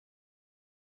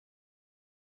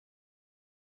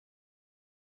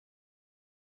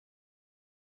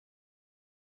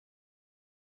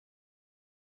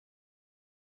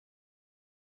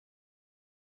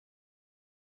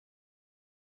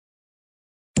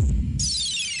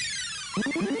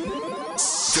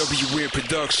Weird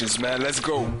Productions, man, let's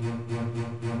go.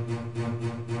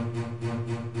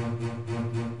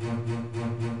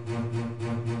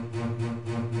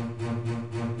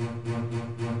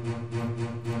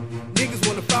 Niggas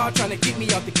wanna foul trying to get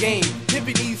me out the game.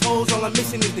 Pimping these hoes, all I'm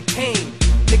missing is the cane.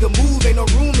 Nigga move, ain't no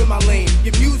room in my lane.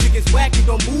 Your music is whack, it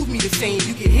don't move me the same.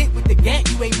 You get hit with the gat,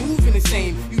 you ain't moving the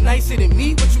same. You nicer than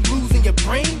me, but you losing your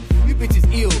brain? You bitches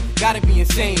ill, gotta be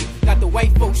insane. Got the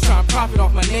white folks trying to profit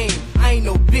off my name. I ain't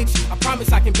no bitch, I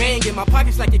promise I can bang. In my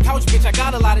pockets like a couch, bitch, I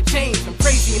got a lot of change. I'm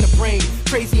crazy in the brain,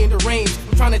 crazy in the range.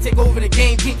 I'm trying to take over the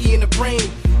game, pinky in the brain.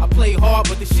 I play hard,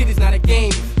 but the shit is not a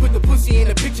game. Put the pussy in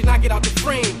the picture, knock it out the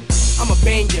frame. I'ma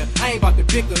bang ya, I ain't about to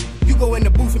bicker. You go in the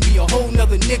booth and be a whole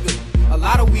nother nigga. A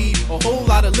lot of weed, a whole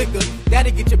lot of liquor.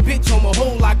 That'll get your bitch home a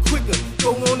whole lot quicker.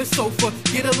 Go on the sofa,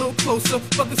 get a little closer.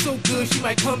 Fuck her so good, she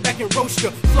might come back and roast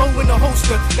her. Flow in the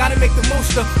holster, gotta make the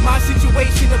most of my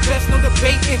situation. The best, no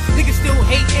debating. Niggas still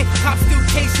hating, cops still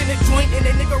casing the joint, and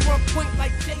a nigga run point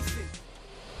like Jason.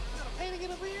 Is that a painting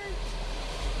over here?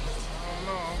 I don't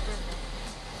know.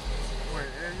 Wait,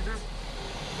 yeah, you do?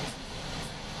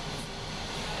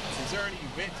 Is there any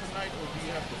event tonight, or do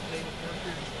you have to play the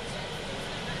character?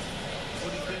 What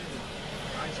do you think?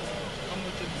 I just want to come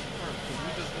with you to the park, because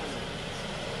we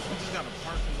just got to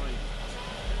park in like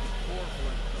the court for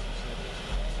like a couple seconds.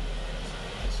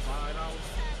 It's $5.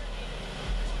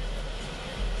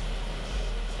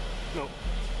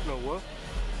 No, what?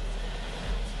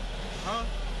 Huh?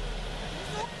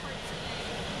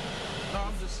 No,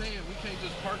 I'm just saying, we can't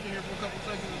just park in here for a couple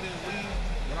seconds and then leave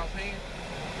without paying.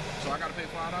 So I got to pay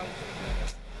 $5?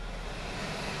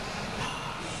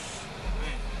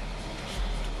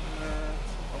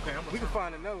 Okay, we can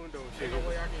find another window. Ain't no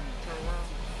way I can turn around.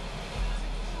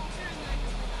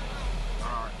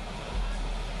 Alright.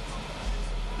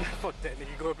 Fuck that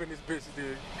nigga, go up in this bitch, dude.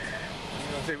 You know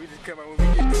what I'm saying? We just come out when we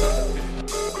get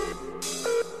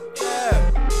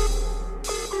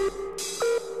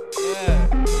Yeah.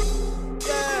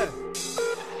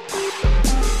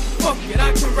 Fuck it,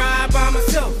 I can ride by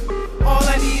myself. All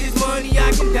I need is money,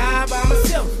 I can die by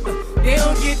myself. They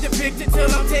don't get the picture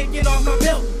till I'm taking off my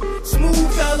belt.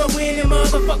 Smooth fella winning,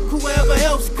 motherfuck whoever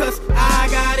else, cause I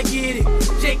gotta get it.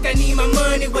 Jake, I need my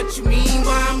money, what you mean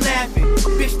why I'm laughing?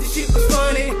 Bitch, this shit was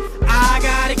funny, I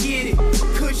gotta get it.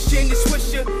 Cushion the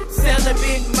swisher,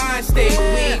 celibate mind state,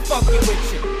 we ain't fucking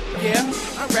with you. Yeah,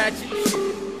 I'm ratchet,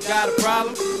 shit, got a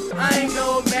problem? I ain't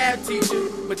no math teacher,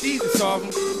 but these are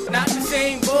solving. Not the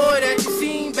same boy that you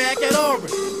seen back at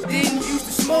Auburn. Didn't used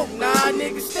to smoke, nah,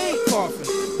 niggas stay coughing.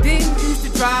 Didn't used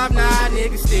to drive, nah,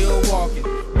 niggas still walking.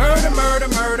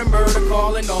 Murder,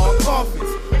 calling all coffins.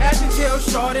 Had to tell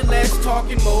shorty, less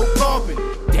talking, more golfing.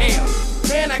 Damn,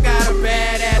 man, I got a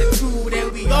bad attitude,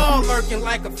 and we all lurking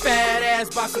like a fat ass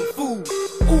by some food.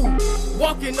 Ooh,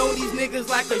 walking on these niggas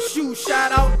like a shoe.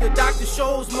 Shout out to Dr.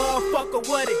 Shows, motherfucker,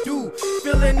 what it do?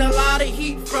 Feeling a lot of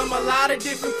heat from a lot of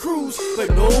different crews, but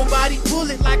nobody pull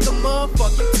it like a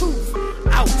motherfucking tooth.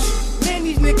 Ouch, man,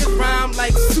 these niggas rhyme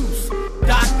like Seuss.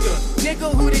 Doctor,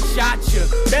 nigga who done shot ya?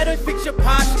 Better fix your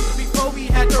posture before we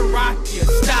had to rock ya.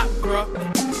 Stop, bruh.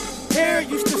 Hair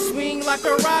used to swing like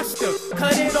a roster.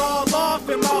 Cut it all off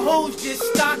and my hoes just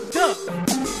stocked up.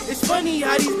 It's funny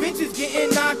how these bitches getting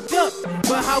knocked up,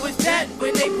 but how is that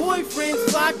when they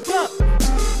boyfriends locked up?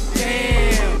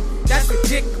 Damn, that's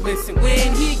ridiculous. And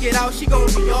when he get out, she gon'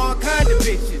 be all kind of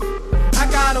bitches. I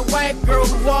got a white girl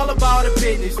who all about her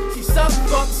business. She suck,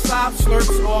 fuck, slop,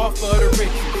 slurps off of the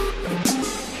riches.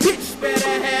 Bitch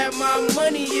better have my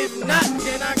money, if not,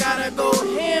 then I gotta go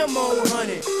ham on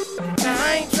honey. Now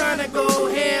I ain't tryna go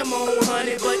ham on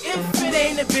honey, but if it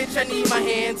ain't a bitch, I need my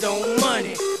hands on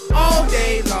money. All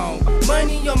day long,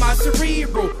 money on my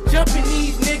cerebral, jumping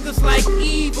these niggas like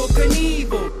Evil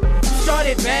Knievel.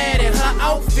 Shorty bad and her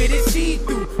outfit is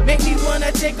see-through, make me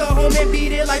wanna take her home and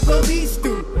beat it like police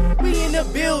do. We in the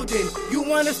building, you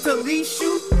want us to leash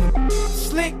you?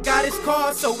 Slick got his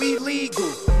car, so we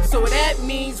legal. So that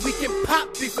means we can pop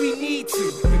if we need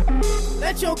to.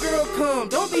 Let your girl come,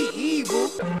 don't be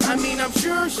evil. I mean, I'm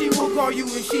sure she will call you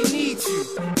when she needs you.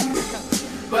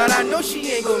 But I know she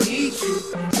ain't gon' need you,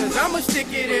 cause I'ma stick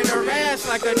it in her ass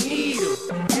like a needle,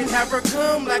 and have her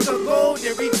come like a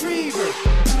golden retriever.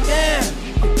 Yeah,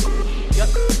 yep,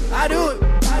 I do it.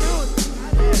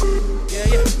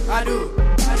 Yeah, I do it.